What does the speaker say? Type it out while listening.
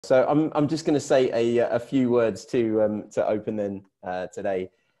So I'm just going to say a few words to open then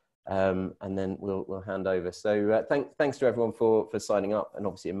today, and then we'll hand over. So thanks to everyone for signing up, and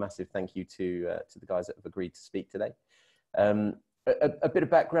obviously a massive thank you to the guys that have agreed to speak today. A bit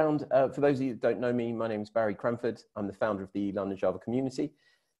of background for those of you that don't know me. My name is Barry Cranford. I'm the founder of the London Java community.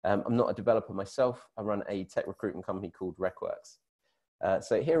 I'm not a developer myself. I run a tech recruitment company called RecWorks.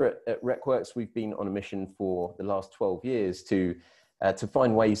 So here at RecWorks, we've been on a mission for the last 12 years to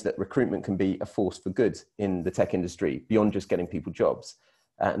find ways that recruitment can be a force for good in the tech industry beyond just getting people jobs.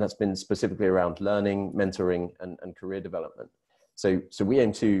 And that's been specifically around learning, mentoring, and career development. So we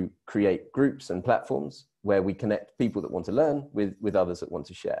aim to create groups and platforms where we connect people that want to learn with others that want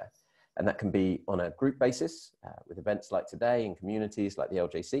to share. And that can be on a group basis with events like today and communities like the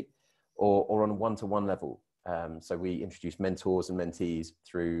LJC, or on a one-to-one level. So we introduce mentors and mentees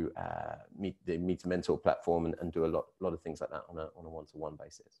through the Meet to Mentor platform and do a lot of things like that on a one-to-one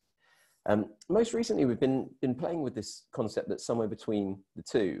basis. Most recently, we've been playing with this concept that's somewhere between the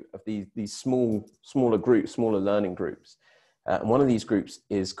two of these smaller groups, smaller learning groups. And one of these groups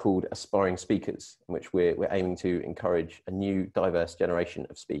is called Aspiring Speakers, in which we're aiming to encourage a new diverse generation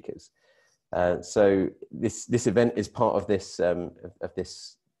of speakers. So this event is part of this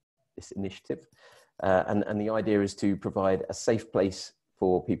initiative. And the idea is to provide a safe place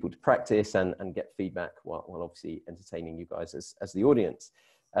for people to practice and get feedback while obviously entertaining you guys as the audience.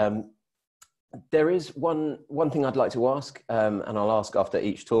 There is one thing I'd like to ask, and I'll ask after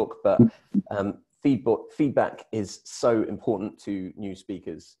each talk, but feedback is so important to new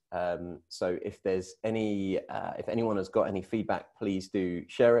speakers. So if there's if anyone has got any feedback, please do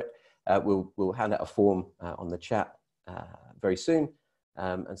share it. We'll hand out a form on the chat very soon.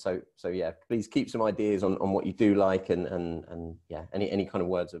 And so yeah, please keep some ideas on what you do like, and yeah, any kind of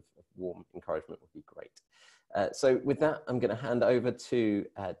words of warm encouragement would be great. So with that, I'm going to hand over to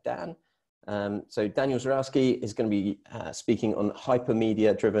Dan. So Daniel Zurawski is going to be speaking on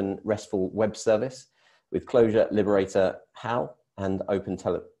Hypermedia-Driven RESTful web service with Clojure, Liberator, Powell, and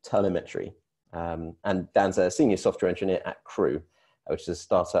OpenTelemetry. And Dan's a senior software engineer at Crew, which is a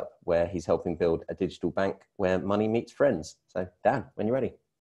startup where he's helping build a digital bank where money meets friends. So Dan, when you're ready.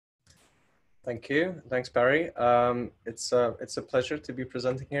 Thank you. Thanks, Barry. It's a pleasure to be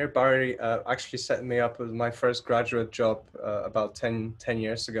presenting here. Barry actually set me up with my first graduate job about 10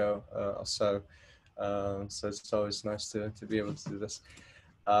 years ago or so. So it's always nice to be able to do this.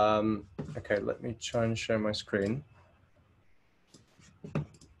 Okay, let me try and share my screen.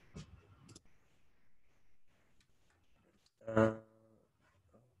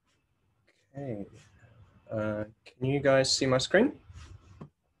 Okay. Can you guys see my screen?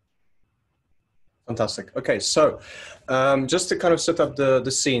 Fantastic. Okay, so just to kind of set up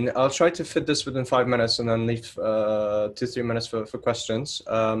the scene, I'll try to fit this within 5 minutes and then leave 2-3 minutes for questions.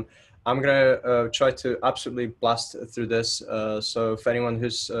 I'm gonna try to absolutely blast through this. So if anyone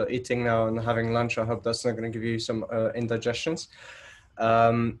who's eating now and having lunch, I hope that's not gonna give you some indigestions.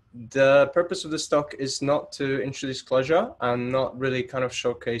 The purpose of this talk is not to introduce Clojure and not really kind of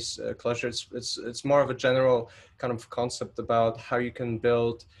showcase Clojure. It's more of a general kind of concept about how you can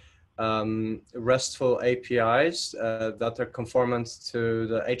build RESTful APIs that are conformant to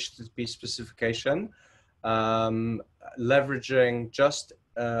the HTTP specification, leveraging just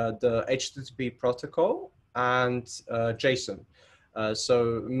the HTTP protocol and JSON.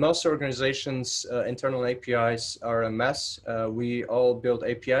 So most organizations' internal APIs are a mess. We all build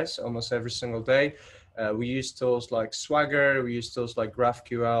APIs almost every single day. We use tools like Swagger. We use tools like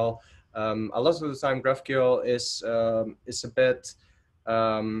GraphQL. A lot of the time, GraphQL is a bit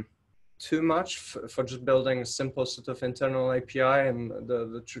too much for just building a simple sort of internal API. And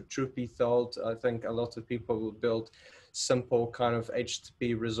the truth be told, I think a lot of people will build simple kind of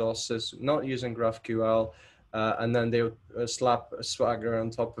HTTP resources, not using GraphQL. And then they would slap Swagger on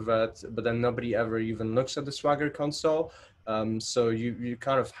top of it, but then nobody ever even looks at the Swagger console. So you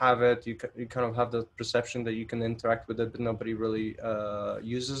kind of have it, you kind of have the perception that you can interact with it, but nobody really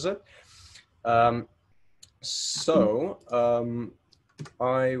uses it.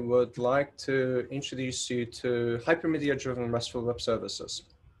 I would like to introduce you to Hypermedia-Driven RESTful web services.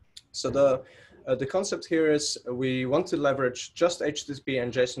 So the concept here is we want to leverage just HTTP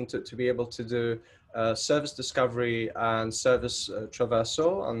and JSON to be able to do service discovery and service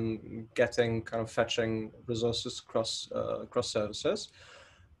traversal and getting kind of fetching resources across services.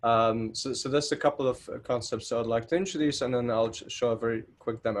 So there's a couple of concepts I'd like to introduce, and then I'll show a very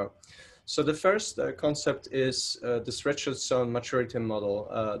quick demo. So the first concept is this Richardson maturity model.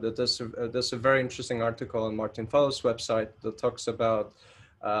 There's a very interesting article on Martin Fowler's website that talks about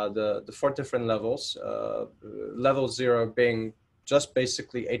the 4 different levels. Level 0 being just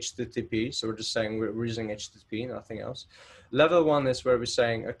basically HTTP. So we're just saying we're using HTTP, nothing else. Level 1 is where we're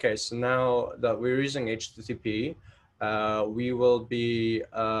saying, okay, so now that we're using HTTP, we will be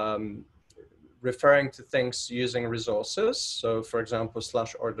referring to things using resources. So for example,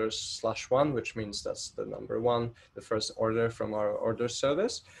 /orders/1, which means that's the number 1, the first order from our order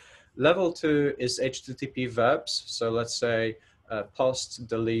service. Level 2 is HTTP verbs. So let's say post,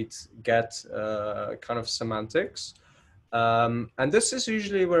 delete, get kind of semantics. And this is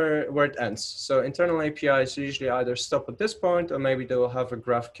usually where it ends. So internal APIs usually either stop at this point, or maybe they will have a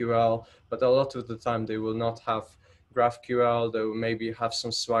GraphQL, but a lot of the time they will not have GraphQL. They will maybe have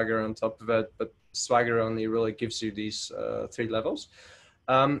some Swagger on top of it, but Swagger only really gives you these 3 levels.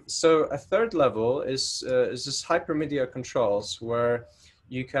 So a third level is this hypermedia controls, where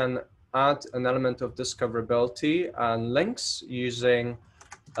you can add an element of discoverability and links using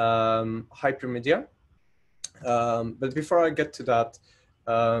Hypermedia. But before I get to that,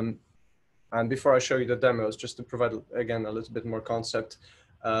 and before I show you the demos, just to provide, again, a little bit more concept,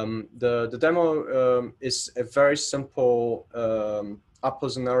 the demo is a very simple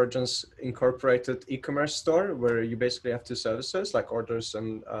Apples and Origins incorporated e-commerce store, where you basically have 2 services, like orders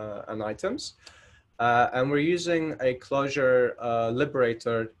and items. And we're using a Clojure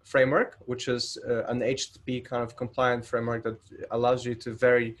Liberator framework, which is an HTTP kind of compliant framework that allows you to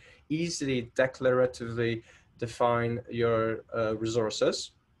very easily declaratively define your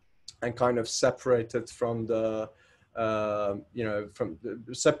resources and kind of separate it from the,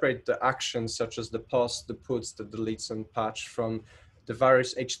 separate the actions such as the post, the puts, the deletes and patch from the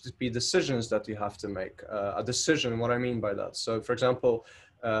various HTTP decisions that you have to make. A decision, what I mean by that. So for example,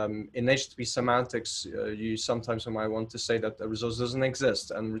 in HTTP semantics, you sometimes might want to say that the resource doesn't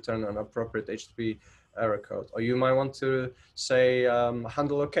exist and return an appropriate HTTP error code. Or you might want to say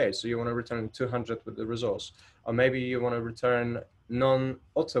handle OK, so you want to return 200 with the resource. Or maybe you want to return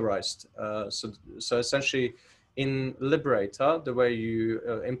non-authorized. So essentially, in Liberator, the way you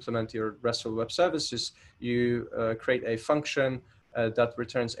implement your RESTful web services, you create a function that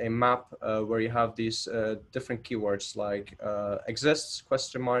returns a map where you have these different keywords like exists, ?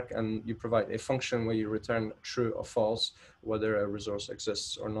 And you provide a function where you return true or false, whether a resource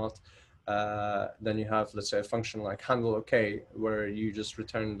exists or not. Then you have, let's say, a function like handle OK, where you just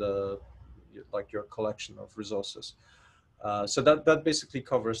return your collection of resources. So that basically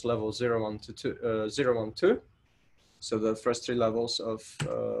covers level 0, 1 to 2. So the first 3 levels of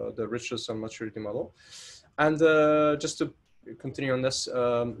the richness and maturity model. And just to continue on this,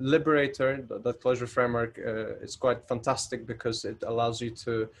 Liberator, that Clojure framework, is quite fantastic because it allows you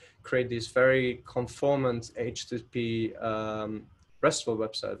to create these very conformant HTTP RESTful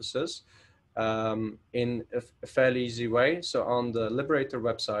web services in a fairly easy way. So on the Liberator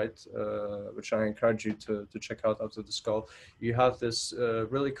website, which I encourage you to check out after this call, you have this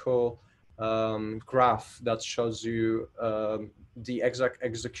really cool graph that shows you the exact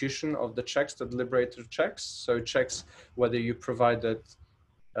execution of the checks that Liberator checks. So it checks whether you provided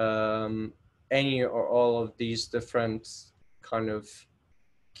any or all of these different kind of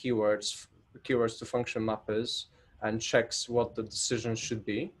keywords to function mappers, and checks what the decision should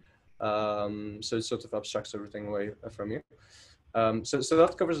be. So it sort of abstracts everything away from you. So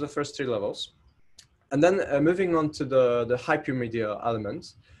that covers the first 3 levels. And then moving on to the hypermedia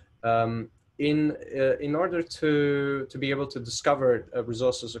element. In order to be able to discover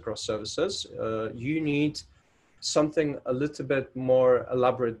resources across services, you need something a little bit more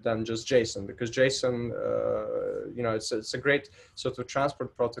elaborate than just JSON, because JSON, it's a great sort of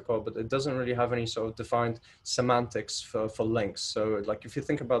transport protocol, but it doesn't really have any sort of defined semantics for links. So like if you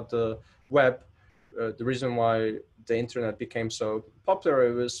think about the web, the reason why the internet became so popular,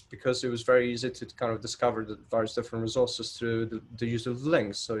 it was because it was very easy to kind of discover the various different resources through the use of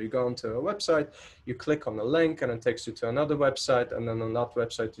links. So you go onto a website, you click on the link and it takes you to another website, and then on that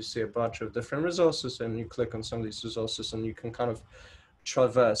website you see a bunch of different resources, and you click on some of these resources and you can kind of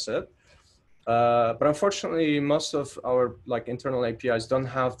traverse it. But unfortunately, most of our internal APIs don't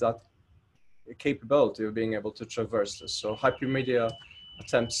have that capability of being able to traverse this. So Hypermedia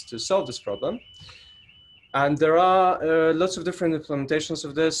attempts to solve this problem. And there are lots of different implementations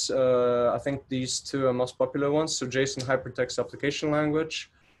of this. I think these 2 are most popular ones. So JSON Hypertext Application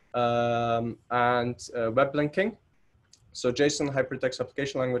Language and web linking. So JSON Hypertext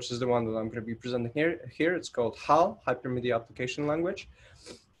Application Language is the one that I'm going to be presenting here. It's called HAL, Hypermedia Application Language.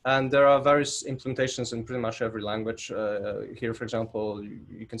 And there are various implementations in pretty much every language. Here, for example,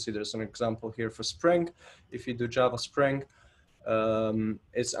 you can see there's an example here for Spring. If you do Java Spring,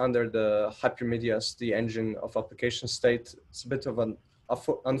 it's under the Hypermedia as the engine of application state. It's a bit of an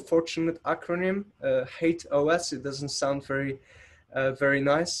unfortunate acronym, HATE OS. It doesn't sound very very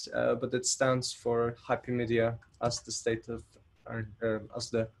nice, but it stands for Hypermedia as the state of, as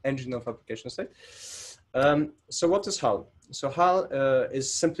the engine of application state. So what is HAL? So HAL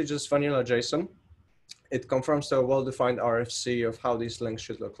is simply just vanilla JSON. It confirms the well-defined RFC of how these links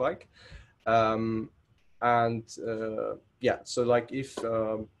should look like. Yeah, so like if,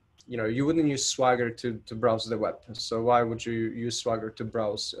 you know, you wouldn't use Swagger to browse the web. So why would you use Swagger to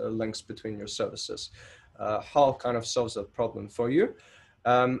browse links between your services? HAL kind of solves that problem for you.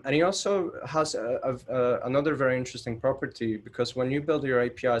 And he also has another very interesting property, because when you build your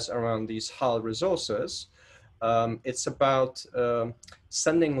APIs around these HAL resources, it's about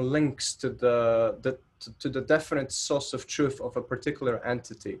sending links to the definite source of truth of a particular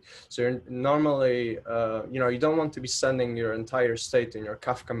entity. So you're normally, you know, you don't want to be sending your entire state in your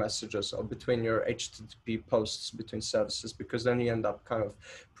Kafka messages or between your HTTP posts between services, because then you end up kind of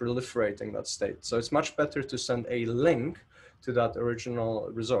proliferating that state. So it's much better to send a link to that original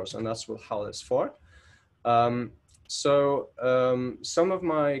resource, and that's what HAL is for. Some of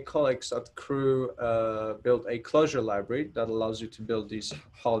my colleagues at Crew built a Clojure library that allows you to build these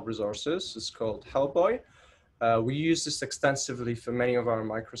HAL resources. It's called Hellboy. We use this extensively for many of our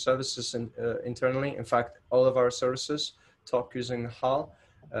microservices internally. In fact, all of our services talk using HAL,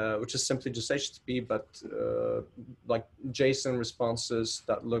 which is simply just HTTP, but like JSON responses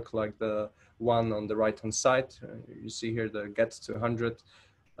that look like the one on the right-hand side. You see here the get to 100.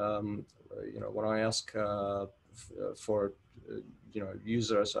 You know, when I ask for you know,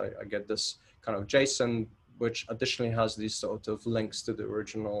 users, I get this kind of JSON, which additionally has these sort of links to the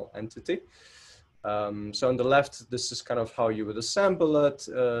original entity. So on the left, this is kind of how you would assemble it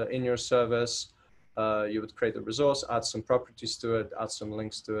in your service. You would create a resource, add some properties to it, add some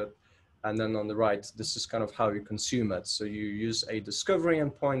links to it. And then on the right, this is kind of how you consume it. So you use a discovery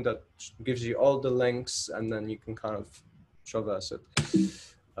endpoint that gives you all the links, and then you can kind of traverse it.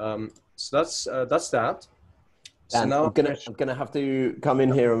 So that's that. Dan, so now I'm gonna have to come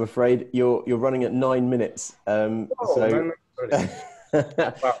in here. I'm afraid you're running at 9 minutes. So 9 minutes.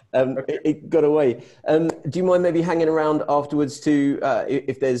 Wow. Okay. It got away. Do you mind maybe hanging around afterwards to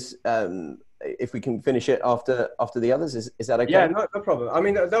if there's if we can finish it after the others? Is that okay? Yeah, no problem. I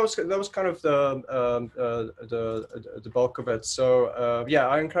mean, that was kind of the bulk of it. So yeah,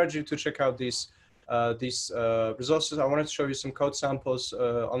 I encourage you to check out these resources. I wanted to show you some code samples.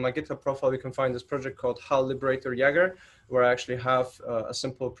 On my GitHub profile, you can find this project called HAL Liberator Jaeger, where I actually have a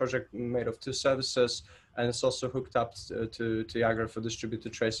simple project made of 2 services, and it's also hooked up to Jaeger for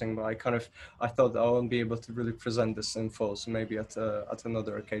distributed tracing. But I thought I won't be able to really present this in full, so maybe at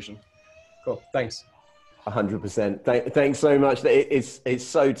another occasion. Cool, thanks. 100%. Thanks so much. It's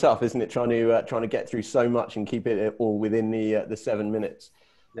so tough, isn't it? Trying to get through so much and keep it all within the 7 minutes.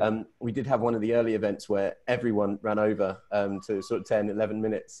 Yeah. We did have one of the early events where everyone ran over to sort of 10, 11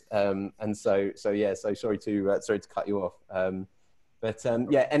 minutes. And so yeah, so sorry to cut you off.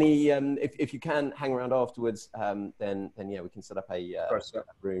 Yeah, if you can hang around afterwards, then yeah, we can set up a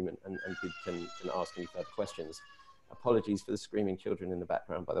room and people can ask any further questions. Apologies for the screaming children in the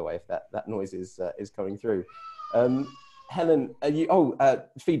background, by the way, if that noise is coming through. Helen,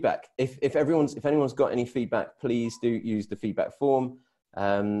 feedback. If anyone's got any feedback, please do use the feedback form.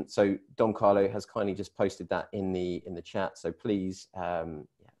 So Don Carlo has kindly just posted that in the chat. So please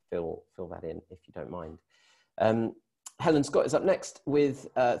fill that in if you don't mind. Helen Scott is up next with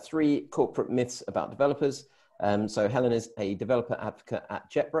 3 corporate myths about developers. So Helen is a developer advocate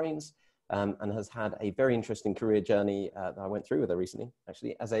at JetBrains. And has had a very interesting career journey that I went through with her recently,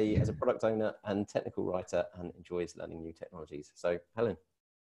 actually, as a product owner and technical writer, and enjoys learning new technologies. So, Helen.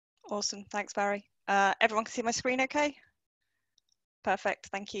 Awesome. Thanks, Barry. Everyone can see my screen okay? Perfect.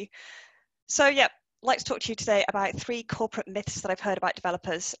 Thank you. So, yeah, I'd like to talk to you today about 3 corporate myths that I've heard about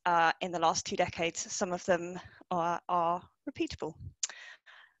developers in the last 2 decades. Some of them are repeatable.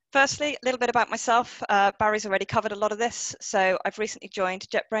 Firstly, a little bit about myself. Barry's already covered a lot of this. So I've recently joined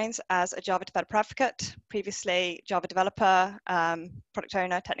JetBrains as a Java developer advocate, previously Java developer, product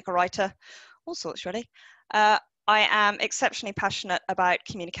owner, technical writer, all sorts really. I am exceptionally passionate about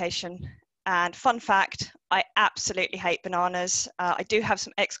communication. And fun fact, I absolutely hate bananas. I do have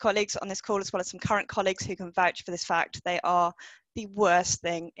some ex-colleagues on this call, as well as some current colleagues who can vouch for this fact. They are the worst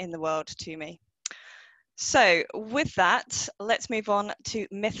thing in the world to me. So with that, let's move on to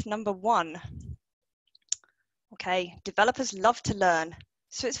myth number 1. Okay, developers love to learn,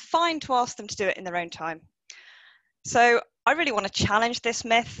 so it's fine to ask them to do it in their own time. So I really want to challenge this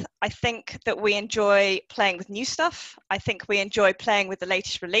myth. I think that we enjoy playing with new stuff. I think we enjoy playing with the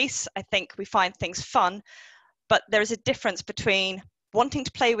latest release. I think we find things fun, but there is a difference between wanting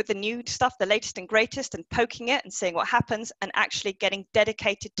to play with the new stuff, the latest and greatest, and poking it and seeing what happens, and actually getting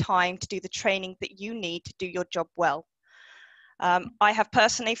dedicated time to do the training that you need to do your job well. I have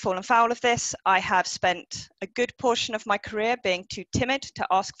personally fallen foul of this. I have spent a good portion of my career being too timid to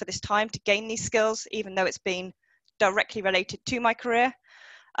ask for this time to gain these skills, even though it's been directly related to my career.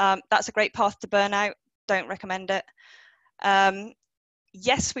 That's a great path to burnout. Don't recommend it.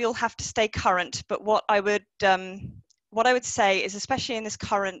 Yes, we all have to stay current, but what I would say is, especially in this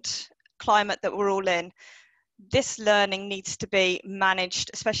current climate that we're all in, this learning needs to be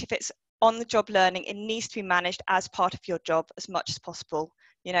managed, especially if it's on-the-job learning. It needs to be managed as part of your job as much as possible.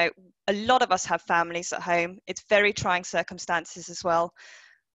 You know, a lot of us have families at home. It's very trying circumstances as well.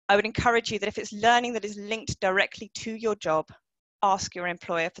 I would encourage you that if it's learning that is linked directly to your job, ask your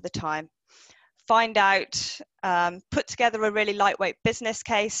employer for the time. Find out, put together a really lightweight business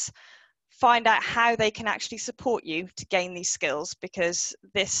case, find out how they can actually support you to gain these skills, because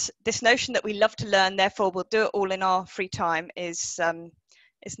this notion that we love to learn, therefore we'll do it all in our free time is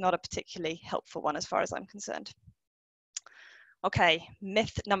not a particularly helpful one as far as I'm concerned. Okay,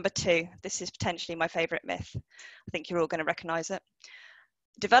 myth number 2. This is potentially my favorite myth. I think you're all going to recognize it.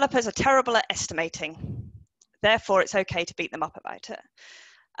 Developers are terrible at estimating. Therefore, it's okay to beat them up about it.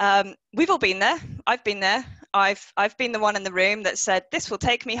 We've all been there. I've been there. I've been the one in the room that said, this will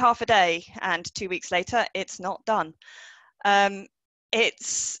take me half a day, and 2 weeks later, it's not done.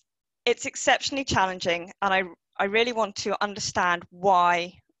 It's exceptionally challenging, and I really want to understand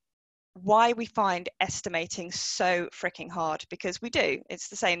why we find estimating so freaking hard, because we do. It's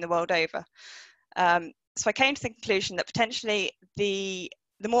the same the world over. So I came to the conclusion that potentially the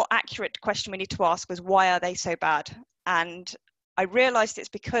more accurate question we need to ask was, why are they so bad? And I realized it's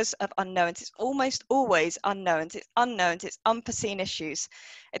because of unknowns. It's almost always unknowns. It's unknowns. It's unforeseen issues.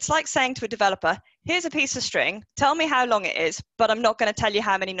 It's like saying to a developer, here's a piece of string, tell me how long it is, but I'm not going to tell you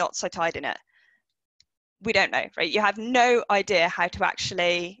how many knots I tied in it. We don't know, right? You have no idea how to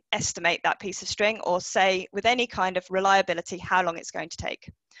actually estimate that piece of string or say with any kind of reliability how long it's going to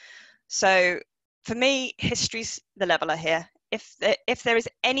take. So for me, history's the leveler here. If there is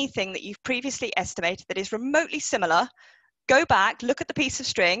anything that you've previously estimated that is remotely similar, go back, look at the piece of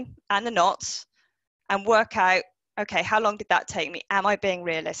string and the knots and work out, okay, how long did that take me? Am I being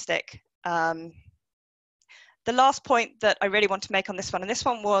realistic? The last point that I really want to make on this one, and this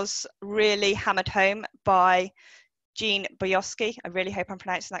one was really hammered home by Jean Boyowski, I really hope I'm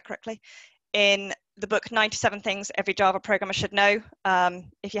pronouncing that correctly, in the book 97 Things Every Java Programmer Should Know.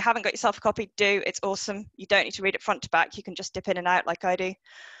 If you haven't got yourself a copy, do. It's awesome. You don't need to read it front to back. You can just dip in and out like I do.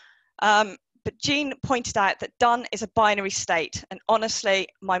 But Jean pointed out that done is a binary state. And honestly,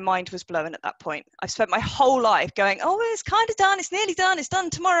 my mind was blown at that point. I've spent my whole life going, oh, it's kind of done. It's nearly done. It's done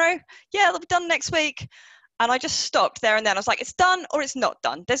tomorrow. Yeah, it'll be done next week. And I just stopped there and then. I was like, it's done or it's not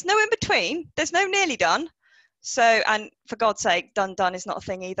done. There's no in between. There's no nearly done. So, and for God's sake, done is not a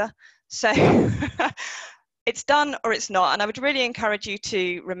thing either. So it's done or it's not. And I would really encourage you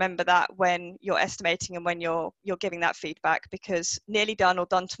to remember that when you're estimating and when you're giving that feedback, because nearly done or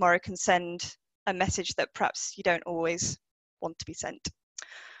done tomorrow can send a message that perhaps you don't always want to be sent.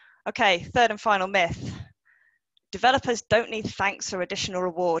 Okay, third and final myth. Developers don't need thanks or additional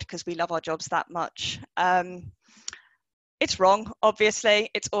reward because we love our jobs that much. It's wrong, obviously.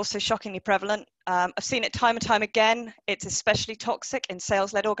 It's also shockingly prevalent. I've seen it time and time again. It's especially toxic in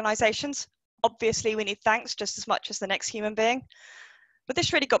sales-led organizations. Obviously, we need thanks just as much as the next human being. But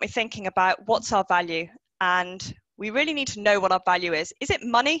this really got me thinking about what's our value. And we really need to know what our value is. Is it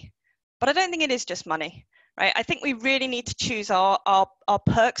money? But I don't think it is just money, right? I think we really need to choose our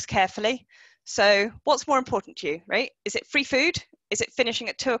perks carefully. So what's more important to you, right? Is it free food? Is it finishing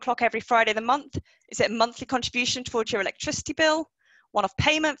at 2 o'clock every Friday of the month? Is it a monthly contribution towards your electricity bill? One-off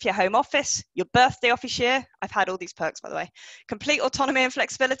payment for your home office, your birthday off each year? I've had all these perks, by the way. Complete autonomy and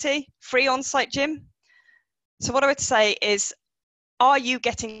flexibility, free on-site gym. So what I would say is, are you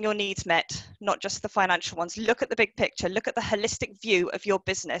getting your needs met? Not just the financial ones. Look at the big picture, look at the holistic view of your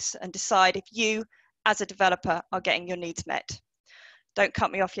business and decide if you, as a developer, are getting your needs met. Don't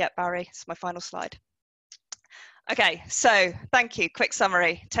cut me off yet, Barry. It's my final slide. Okay, so thank you. Quick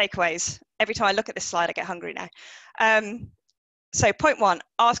summary, takeaways. Every time I look at this slide, I get hungry now. So point 1,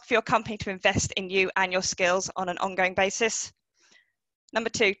 ask for your company to invest in you and your skills on an ongoing basis. Number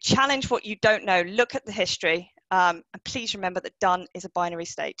 2, challenge what you don't know. Look at the history. And please remember that done is a binary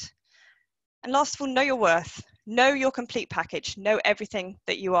state. And last of all, know your worth. Know your complete package. Know everything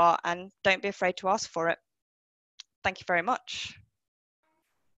that you are, and don't be afraid to ask for it. Thank you very much.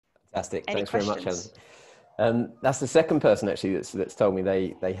 Fantastic. Any Thanks questions? very much, Helen. That's the second person actually that's told me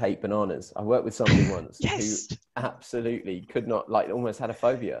they hate bananas. I worked with somebody once Yes. who absolutely could not, like, almost had a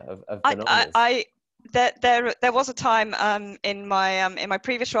phobia of bananas. There was a time in my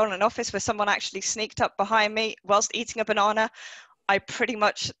previous role in an office where someone actually sneaked up behind me whilst eating a banana. I pretty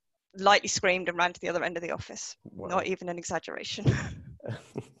much lightly screamed and ran to the other end of the office. Wow. Not even an exaggeration.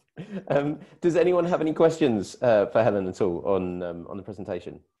 Does anyone have any questions for Helen at all on the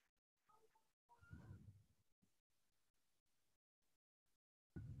presentation?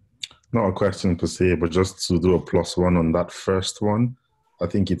 Not a question per se, but just to do a +1 on that first one. I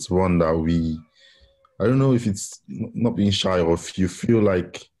think it's one that I don't know if it's not being shy or if you feel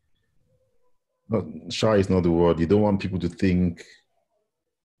like, shy is not the word. You don't want people to think,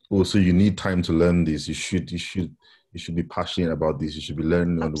 oh, so you need time to learn this. You should be passionate about this. You should be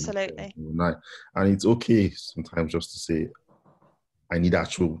learning on the weekend, on the night. And it's okay sometimes just to say, I need a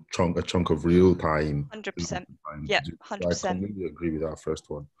chunk of real time. 100%. Yeah, 100%. So I completely agree with that first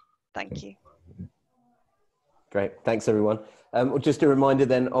one. Thank you. Great, thanks everyone. Just a reminder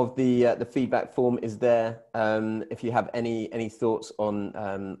then of the feedback form is there. If you have any thoughts on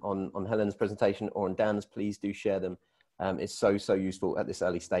Helen's presentation or on Dan's, please do share them. It's so useful at this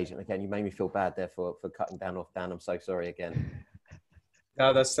early stage. And again, you made me feel bad there for cutting Dan off. Dan, I'm so sorry again.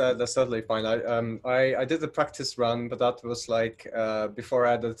 No, that's totally fine. I did the practice run, but that was like before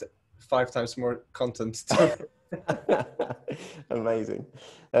I added 5 times more content. Amazing.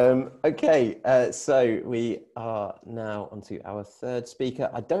 Okay, so we are now onto our third speaker.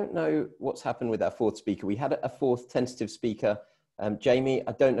 I don't know what's happened with our fourth speaker. We had a fourth tentative speaker. Jamie,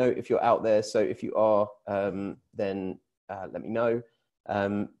 I don't know if you're out there. So if you are, then let me know.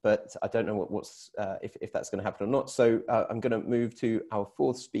 But I don't know if that's going to happen or not. So I'm going to move to our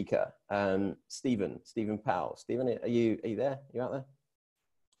fourth speaker, Stephen Powell. Stephen, are you there? Are you out there?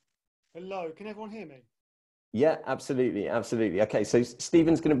 Hello, can everyone hear me? Yeah, absolutely. Okay, so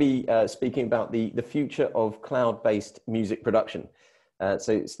Stephen's going to be speaking about the future of cloud-based music production.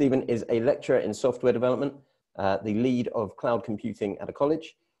 So Stephen is a lecturer in software development, the lead of cloud computing at a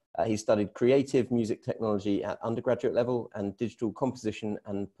college. He studied creative music technology at undergraduate level and digital composition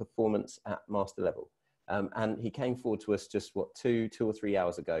and performance at master level. And he came forward to us just, two or 3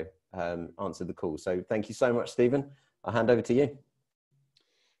 hours ago, answered the call. So thank you so much, Stephen. I'll hand over to you.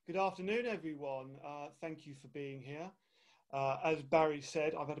 Good afternoon, everyone. Thank you for being here. As Barry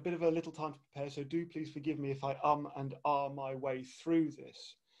said, I've had a bit of a little time to prepare, so do please forgive me if I and ah my way through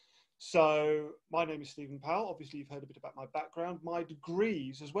this. So my name is Stephen Powell. Obviously, you've heard a bit about my background. My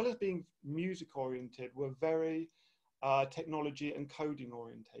degrees, as well as being music oriented, were very technology and coding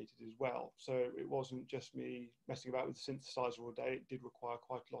orientated as well. So it wasn't just me messing about with the synthesizer all day. It did require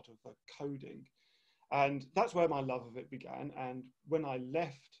quite a lot of coding. And that's where my love of it began. And when I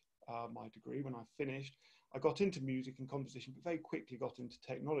left my degree, when I finished, I got into music and composition, but very quickly got into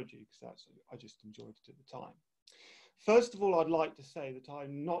technology because I just enjoyed it at the time. First of all, I'd like to say that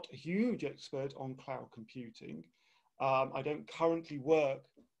I'm not a huge expert on cloud computing. I don't currently work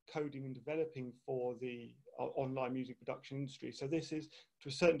coding and developing for the online music production industry. So this is, to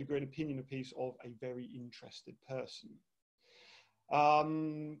a certain degree, an opinion piece of a very interested person.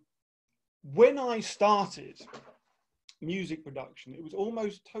 When I started music production, it was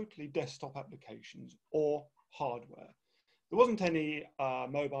almost totally desktop applications or hardware. There wasn't any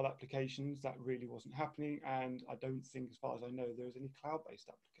mobile applications. That really wasn't happening. And I don't think, as far as I know, there was any cloud-based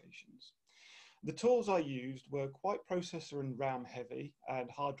applications. The tools I used were quite processor and RAM heavy and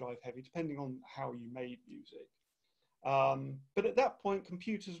hard drive heavy, depending on how you made music. But at that point,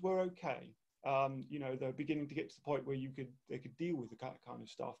 computers were okay. You know, they're beginning to get to the point where they could deal with that kind of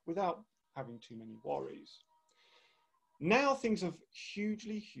stuff without having too many worries. Now things have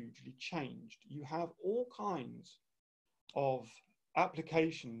hugely changed. You have all kinds of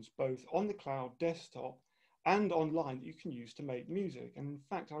applications, both on the cloud, desktop, and online that you can use to make music. And in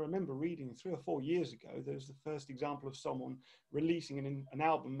fact, I remember reading 3 or 4 years ago, there's the first example of someone releasing an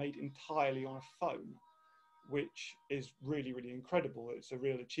album made entirely on a phone, which is really incredible. It's a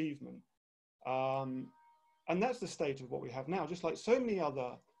real achievement. And that's the state of what we have now. Just like so many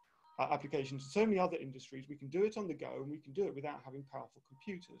other applications, so many other industries, we can do it on the go and we can do it without having powerful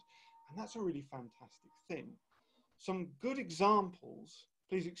computers. And that's a really fantastic thing. Some good examples,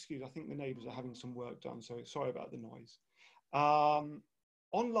 please excuse, I think the neighbors are having some work done, so sorry about the noise.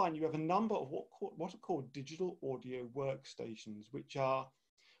 Online, you have a number of what are called digital audio workstations, which are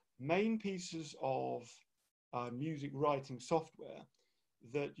main pieces of music writing software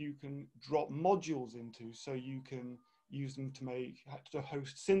that you can drop modules into, so you can use them to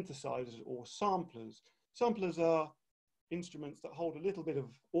host synthesizers or samplers. Samplers are instruments that hold a little bit of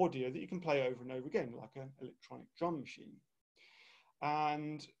audio that you can play over and over again, like an electronic drum machine.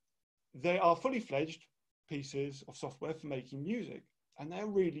 And they are fully fledged pieces of software for making music. And they're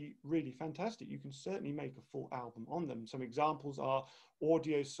really, really fantastic. You can certainly make a full album on them. Some examples are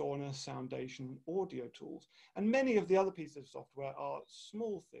Audio Sauna, Soundation, Audio Tools. And many of the other pieces of software are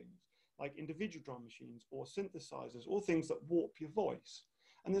small things, like individual drum machines or synthesizers, or things that warp your voice.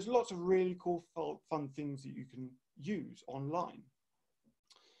 And there's lots of really cool, fun things that you can use online.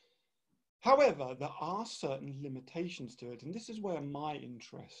 However, there are certain limitations to it, and this is where my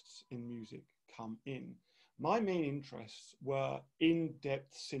interests in music come in. My main interests were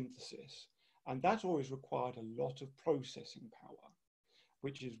in-depth synthesis, and that always required a lot of processing power,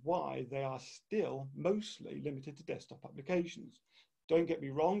 which is why they are still mostly limited to desktop applications. Don't get me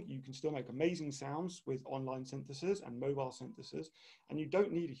wrong, you can still make amazing sounds with online synthesers and mobile synthesers, and you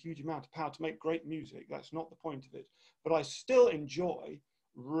don't need a huge amount of power to make great music. That's not the point of it. But I still enjoy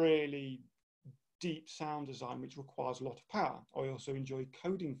really deep sound design, which requires a lot of power. I also enjoy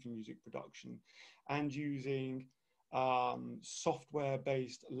coding for music production and using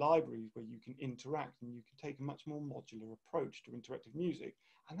software-based libraries where you can interact and you can take a much more modular approach to interactive music.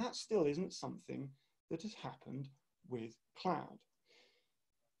 And that still isn't something that has happened with cloud.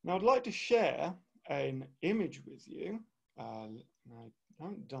 Now, I'd like to share an image with you. I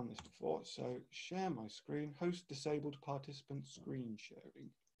haven't done this before, so share my screen, host disabled participant screen sharing.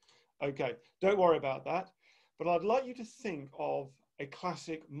 Okay, don't worry about that, but I'd like you to think of a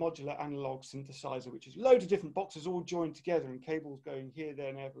classic modular analog synthesizer, which is loads of different boxes all joined together and cables going here, there,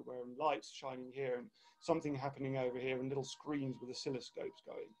 and everywhere, and lights shining here, and something happening over here, and little screens with oscilloscopes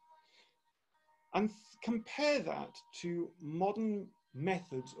going. And compare that to modern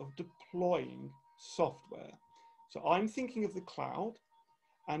methods of deploying software. So I'm thinking of the cloud,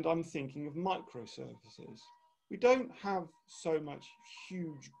 and I'm thinking of microservices. We don't have so much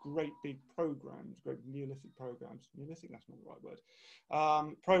huge, great big programs, great Neolithic programs. Neolithic, that's not the right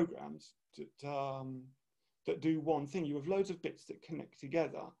word. Programs that do one thing. You have loads of bits that connect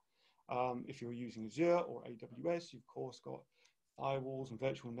together. If you're using Azure or AWS, you've of course got firewalls and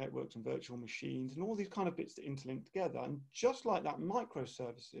virtual networks and virtual machines and all these kind of bits that interlink together. And just like that,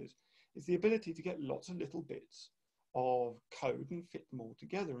 microservices is the ability to get lots of little bits of code and fit them all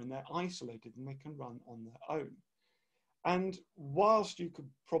together, and they're isolated and they can run on their own. And whilst you could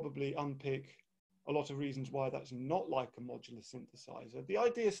probably unpick a lot of reasons why that's not like a modular synthesizer, the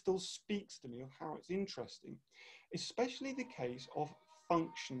idea still speaks to me of how it's interesting, especially the case of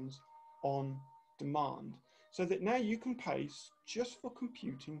functions on demand, so that now you can pay just for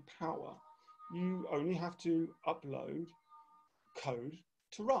computing power. You only have to upload code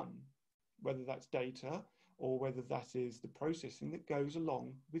to run, whether that's data or whether that is the processing that goes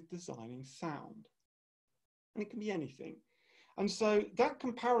along with designing sound. And it can be anything. And so that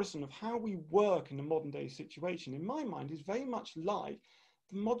comparison of how we work in a modern day situation, in my mind, is very much like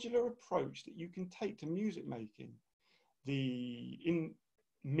the modular approach that you can take to music making. In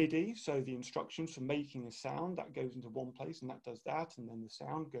MIDI, so the instructions for making a sound, that goes into one place and that does that, and then the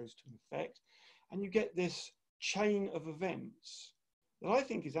sound goes to an effect. And you get this chain of events that I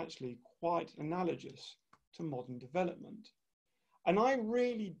think is actually quite analogous to modern development. And I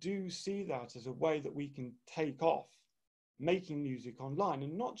really do see that as a way that we can take off making music online,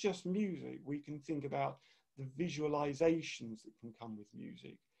 and not just music. We can think about the visualizations that can come with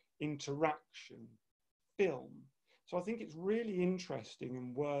music, interaction, film. So I think it's really interesting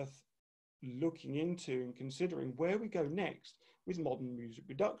and worth looking into and considering where we go next with modern music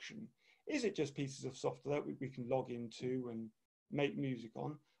production. Is it just pieces of software that we can log into and make music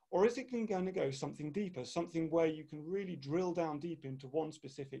on? Or is it going to go something deeper, something where you can really drill down deep into one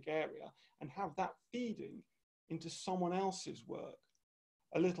specific area and have that feeding into someone else's work?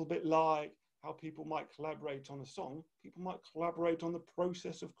 A little bit like how people might collaborate on a song, people might collaborate on the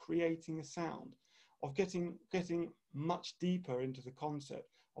process of creating a sound, of getting much deeper into the concept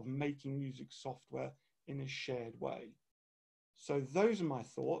of making music software in a shared way. So those are my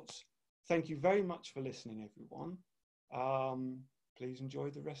thoughts. Thank you very much for listening, everyone. Please enjoy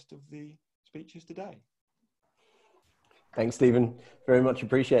the rest of the speeches today. Thanks, Stephen. Very much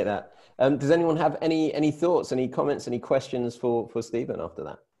appreciate that. Does anyone have any thoughts, any comments, any questions for Stephen after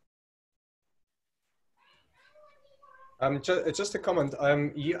that? Just a comment.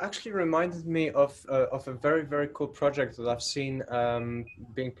 You actually reminded me of a very, very cool project that I've seen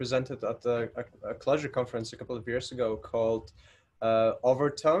being presented at a Clojure conference a couple of years ago called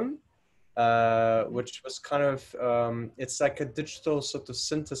Overtone. Which was kind of, it's like a digital sort of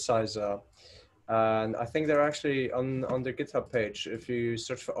synthesizer. And I think they're actually on their GitHub page, if you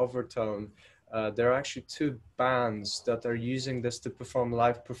search for Overtone, there are actually 2 bands that are using this to perform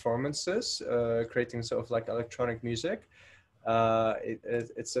live performances, creating sort of like electronic music.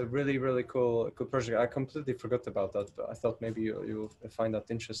 It's a really, really cool project. I completely forgot about that, but I thought maybe you'll find that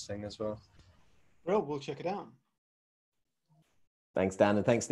interesting as well. Well, we'll check it out. Thanks, Dan, and thanks